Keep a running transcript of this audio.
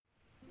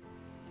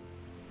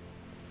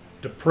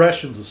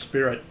Depression's a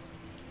spirit.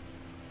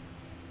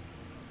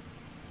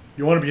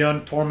 You want to be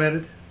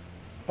untormented,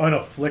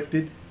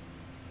 unafflicted?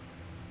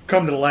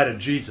 Come to the light of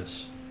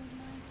Jesus.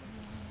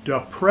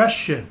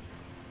 Depression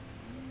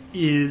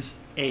is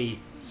a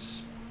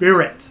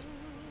spirit.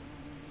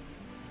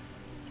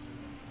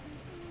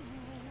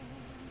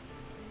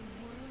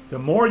 The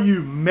more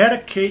you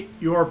medicate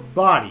your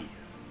body,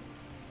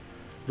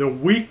 the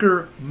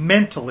weaker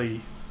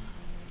mentally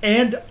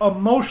and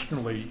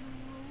emotionally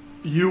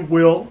you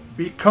will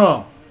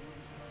become.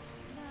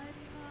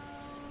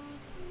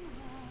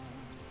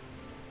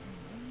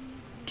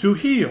 To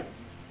heal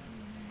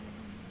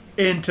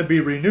and to be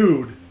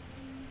renewed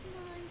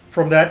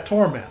from that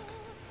torment,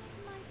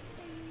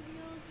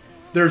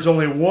 there's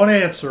only one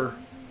answer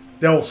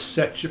that will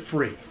set you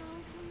free.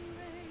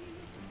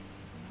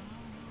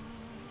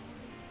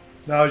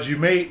 Now, as you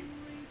may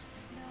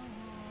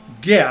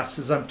guess,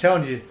 as I'm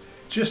telling you,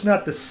 it's just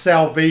not the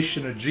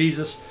salvation of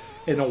Jesus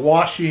and the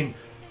washing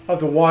of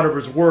the water of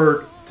His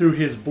Word through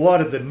His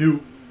blood of the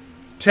New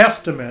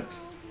Testament,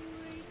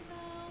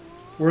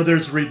 where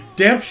there's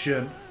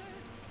redemption.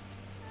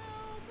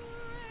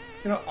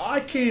 I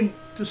came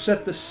to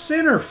set the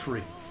sinner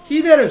free.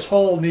 He that is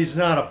whole needs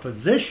not a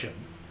physician,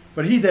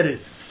 but he that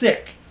is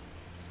sick.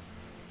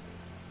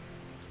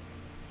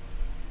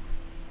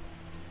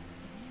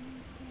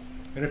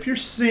 And if your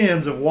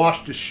sins have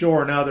washed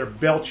ashore, now they're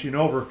belching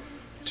over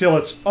till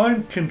it's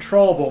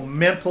uncontrollable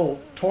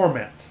mental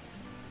torment,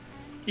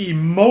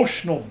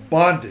 emotional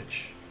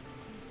bondage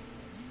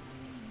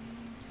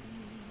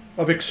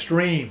of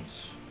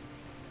extremes.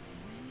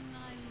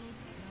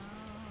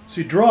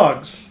 See,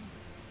 drugs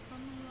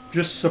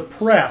just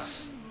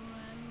suppress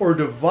or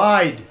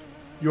divide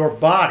your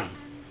body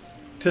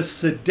to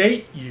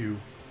sedate you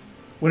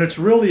when it's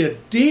really a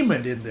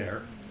demon in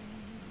there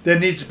that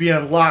needs to be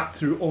unlocked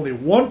through only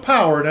one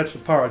power, and that's the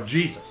power of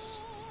Jesus.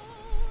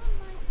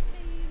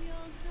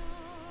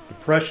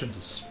 Depression's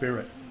a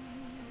spirit.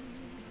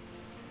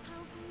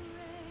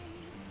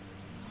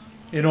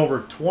 In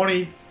over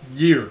 20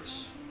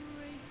 years,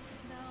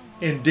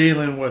 in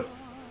dealing with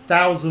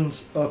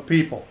thousands of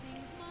people,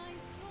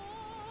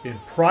 in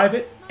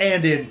private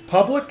and in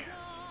public,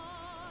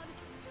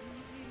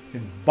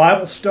 in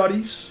Bible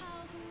studies,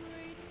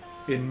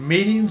 in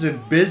meetings,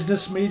 in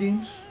business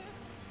meetings,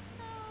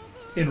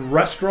 in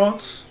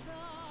restaurants,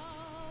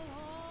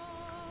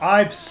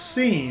 I've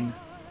seen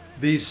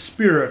these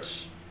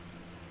spirits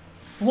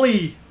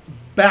flee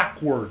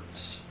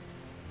backwards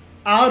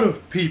out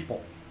of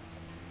people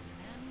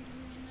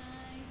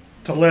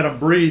to let them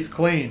breathe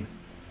clean.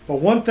 But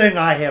one thing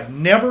I have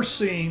never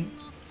seen,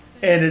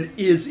 and it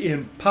is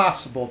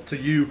impossible to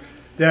you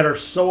that are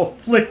so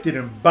afflicted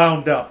and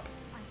bound up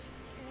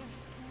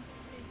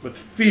with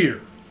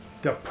fear,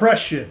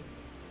 depression,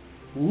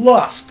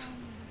 lust,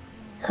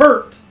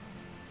 hurt,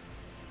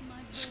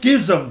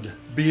 schismed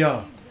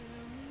beyond,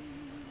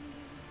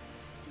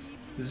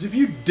 is if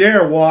you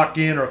dare walk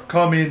in or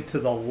come into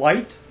the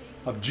light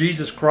of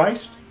Jesus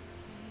Christ.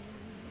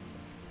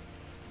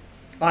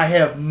 I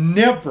have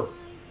never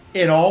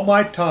in all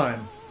my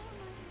time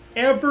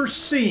ever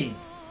seen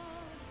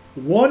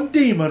one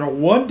demon or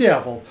one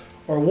devil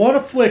or one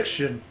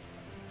affliction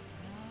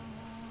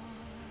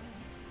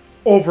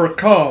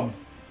overcome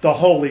the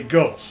Holy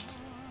Ghost.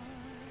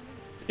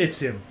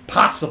 It's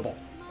impossible.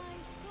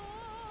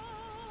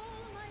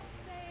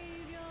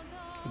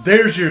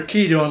 There's your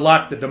key to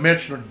unlock the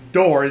dimensional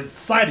door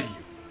inside of you.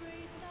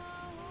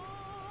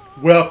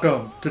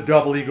 Welcome to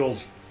Double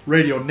Eagles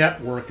Radio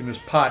Network in this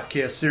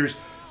podcast series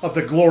of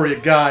the glory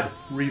of God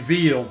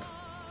revealed,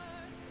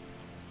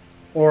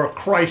 or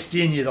Christ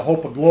in you, the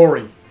hope of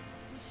glory.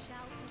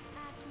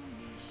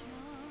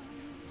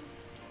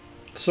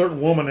 A certain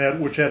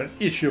woman which had an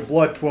issue of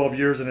blood 12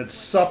 years and had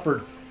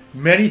suffered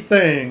many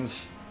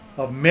things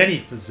of many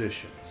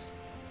physicians,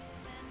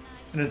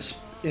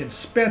 and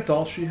spent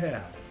all she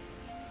had,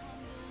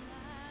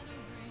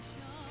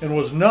 and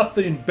was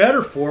nothing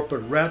better for it,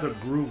 but rather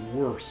grew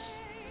worse.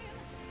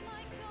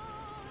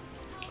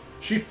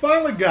 She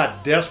finally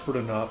got desperate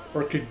enough,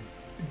 or could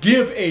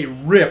give a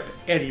rip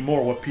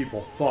anymore what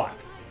people thought,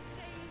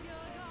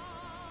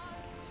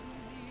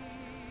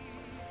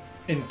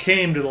 and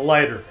came to the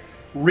light, or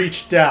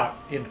reached out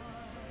and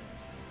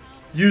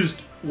used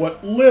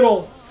what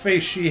little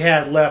faith she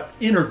had left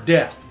in her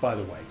death, by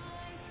the way.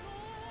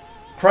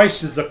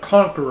 Christ is the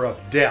conqueror of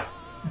death,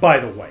 by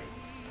the way.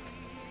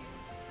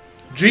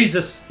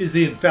 Jesus is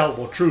the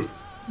infallible truth,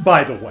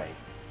 by the way.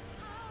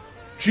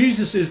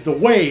 Jesus is the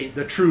way,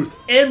 the truth,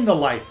 and the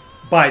life,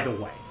 by the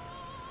way.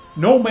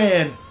 No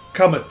man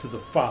cometh to the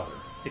Father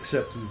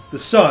except through the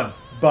Son,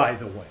 by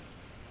the way.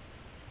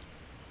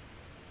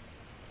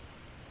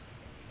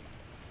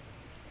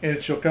 And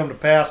it shall come to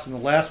pass in the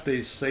last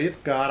days,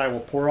 saith God, I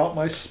will pour out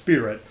my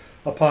Spirit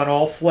upon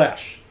all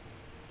flesh.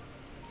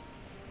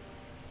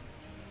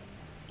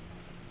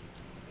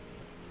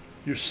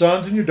 Your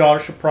sons and your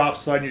daughters shall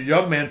prophesy, and your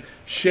young men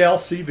shall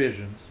see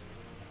visions.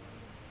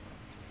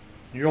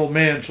 And your old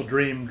man shall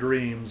dream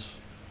dreams.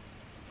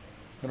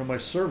 and on my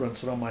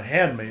servants and on my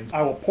handmaids.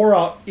 I will pour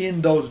out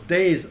in those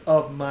days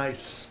of my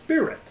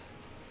Spirit,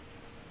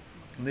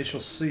 and they shall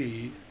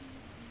see,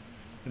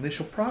 and they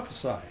shall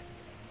prophesy.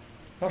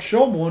 I'll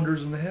show them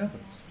wonders in the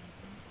heavens.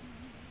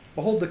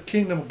 Behold, the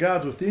kingdom of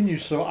God is within you,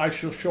 so I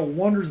shall show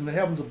wonders in the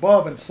heavens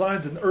above and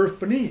signs in the earth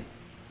beneath.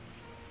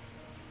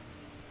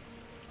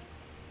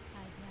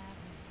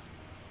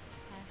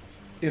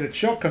 And it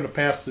shall come to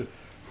pass that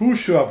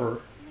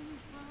whosoever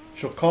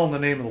shall call on the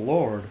name of the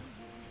Lord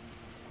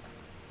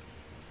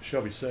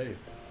shall be saved.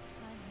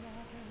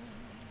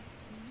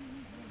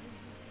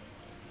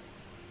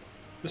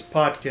 This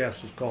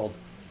podcast is called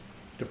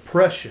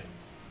Depression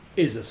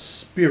is a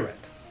Spirit.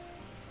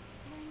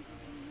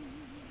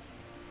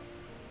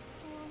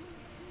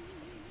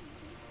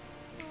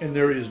 And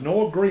there is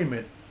no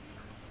agreement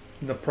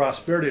in the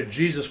prosperity of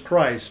Jesus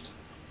Christ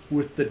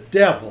with the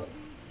devil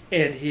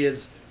and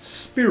his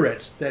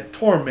spirits that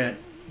torment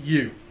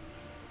you.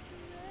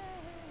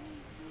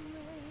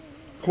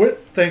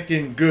 Quit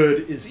thinking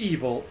good is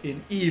evil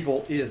and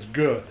evil is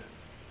good.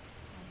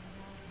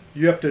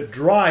 You have to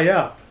dry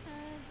up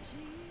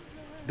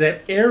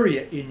that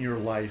area in your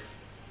life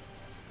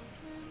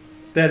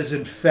that is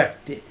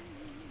infected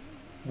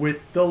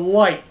with the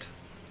light.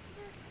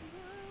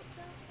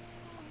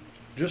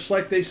 Just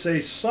like they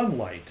say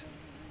sunlight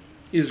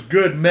is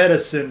good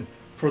medicine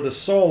for the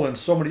soul and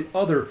so many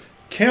other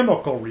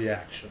chemical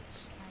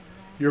reactions.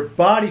 Your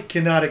body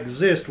cannot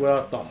exist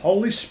without the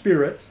Holy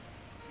Spirit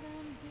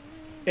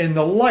and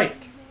the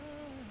light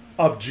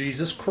of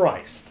Jesus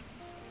Christ.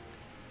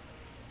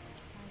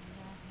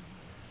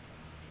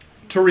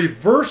 To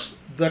reverse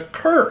the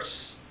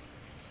curse,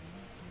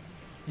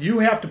 you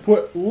have to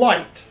put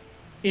light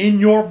in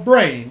your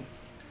brain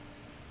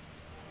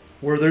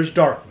where there's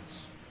darkness.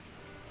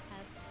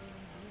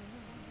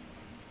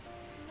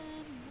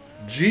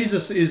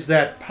 Jesus is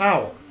that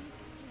power.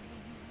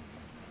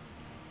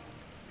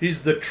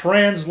 He's the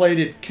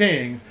translated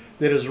king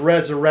that is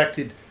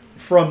resurrected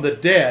from the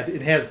dead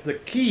and has the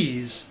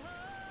keys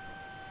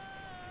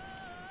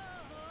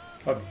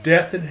of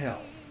death and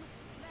hell.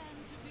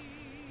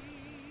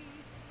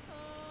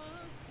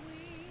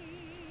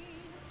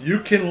 You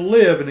can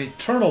live an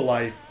eternal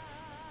life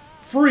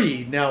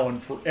free now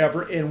and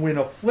forever, and when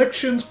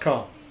afflictions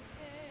come,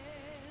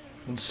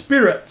 when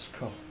spirits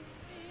come,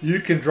 you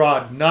can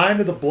draw nigh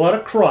to the blood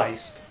of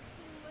Christ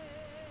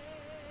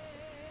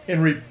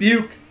and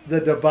rebuke the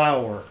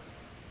devourer.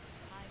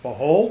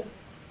 Behold,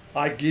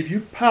 I give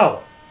you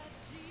power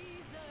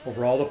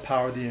over all the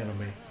power of the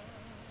enemy.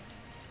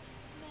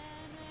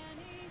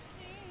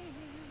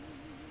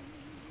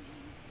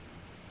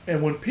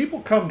 And when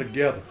people come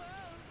together,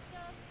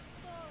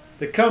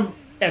 they come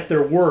at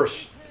their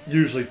worst,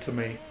 usually to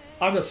me.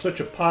 I'm just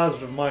such a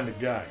positive-minded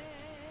guy.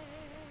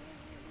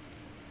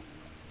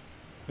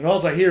 And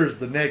all I hear is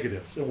the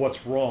negatives and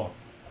what's wrong.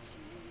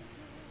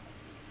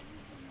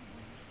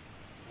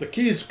 The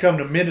key is to come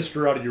to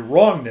minister out of your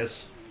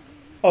wrongness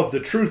of the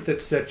truth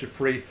that sets you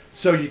free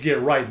so you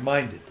get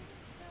right-minded.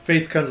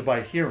 Faith comes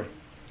by hearing.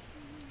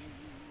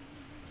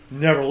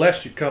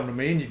 Nevertheless, you come to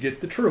me and you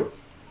get the truth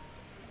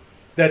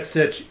that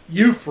sets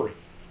you free.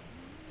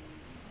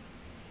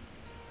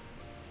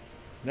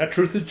 And that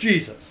truth is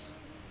Jesus.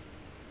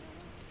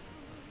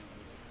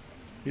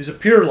 He's a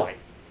pure light.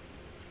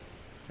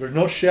 There's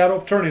no shadow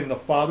of turning in the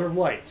Father of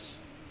lights.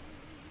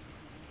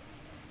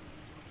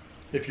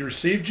 If you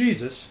receive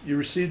Jesus, you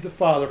receive the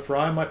Father, for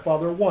I and my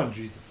Father are one,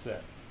 Jesus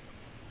said.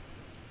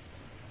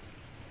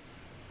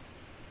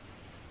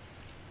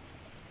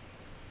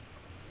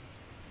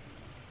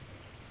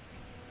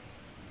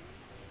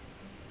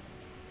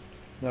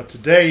 Now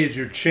today is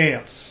your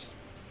chance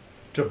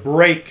to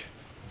break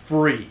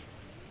free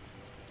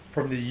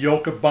from the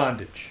yoke of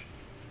bondage.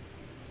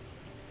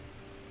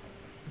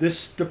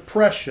 This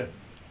depression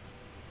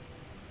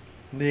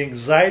and the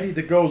anxiety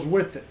that goes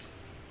with it,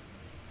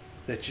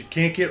 that you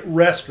can't get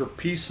rest or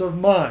peace of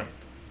mind.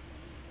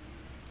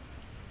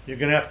 You're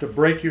going to have to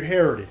break your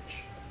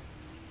heritage.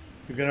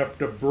 You're going to have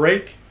to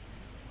break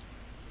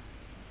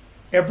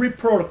every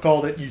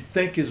protocol that you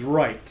think is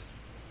right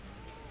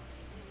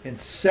and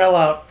sell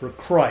out for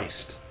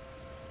Christ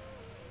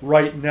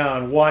right now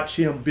and watch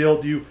Him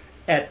build you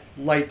at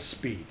light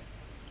speed.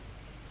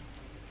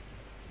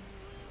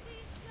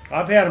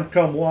 I've had them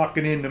come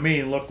walking into me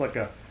and look like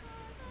a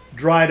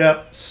dried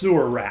up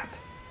sewer rat,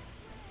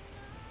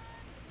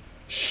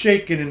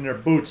 shaking in their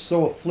boots,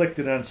 so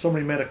afflicted on so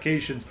many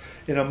medications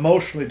and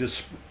emotionally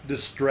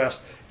distressed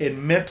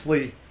and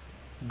mentally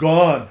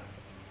gone,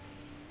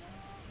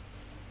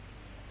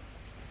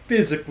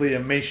 physically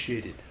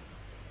emaciated.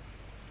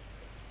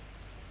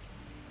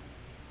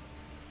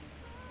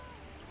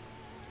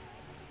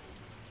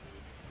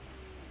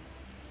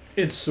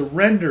 And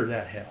surrender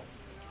that hell.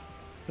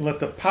 And let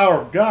the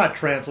power of God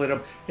translate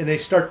them, and they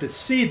start to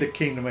see the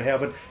kingdom of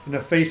heaven in the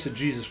face of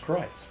Jesus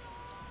Christ.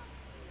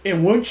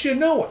 And wouldn't you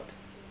know it,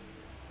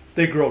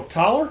 they grow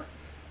taller,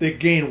 they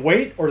gain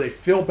weight, or they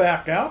fill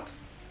back out.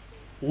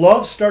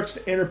 Love starts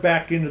to enter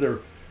back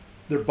into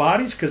their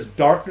bodies because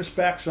darkness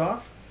backs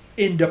off.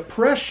 and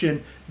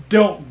depression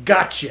don't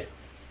got you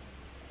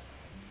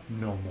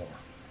no more.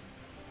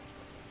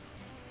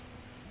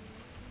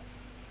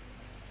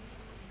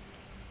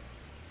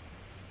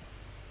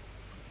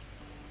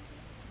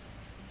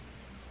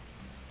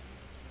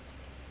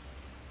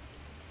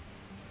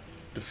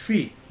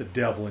 Defeat the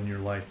devil in your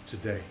life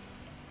today.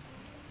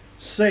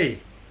 Say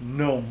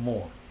no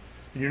more.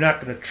 And you're not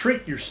going to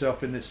treat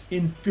yourself in this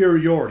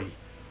inferiority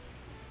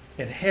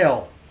and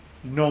hell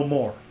no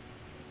more.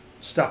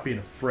 Stop being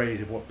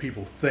afraid of what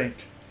people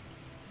think.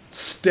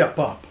 Step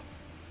up.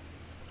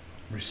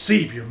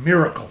 Receive your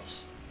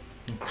miracles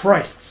in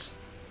Christ's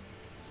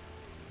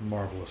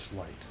marvelous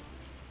light.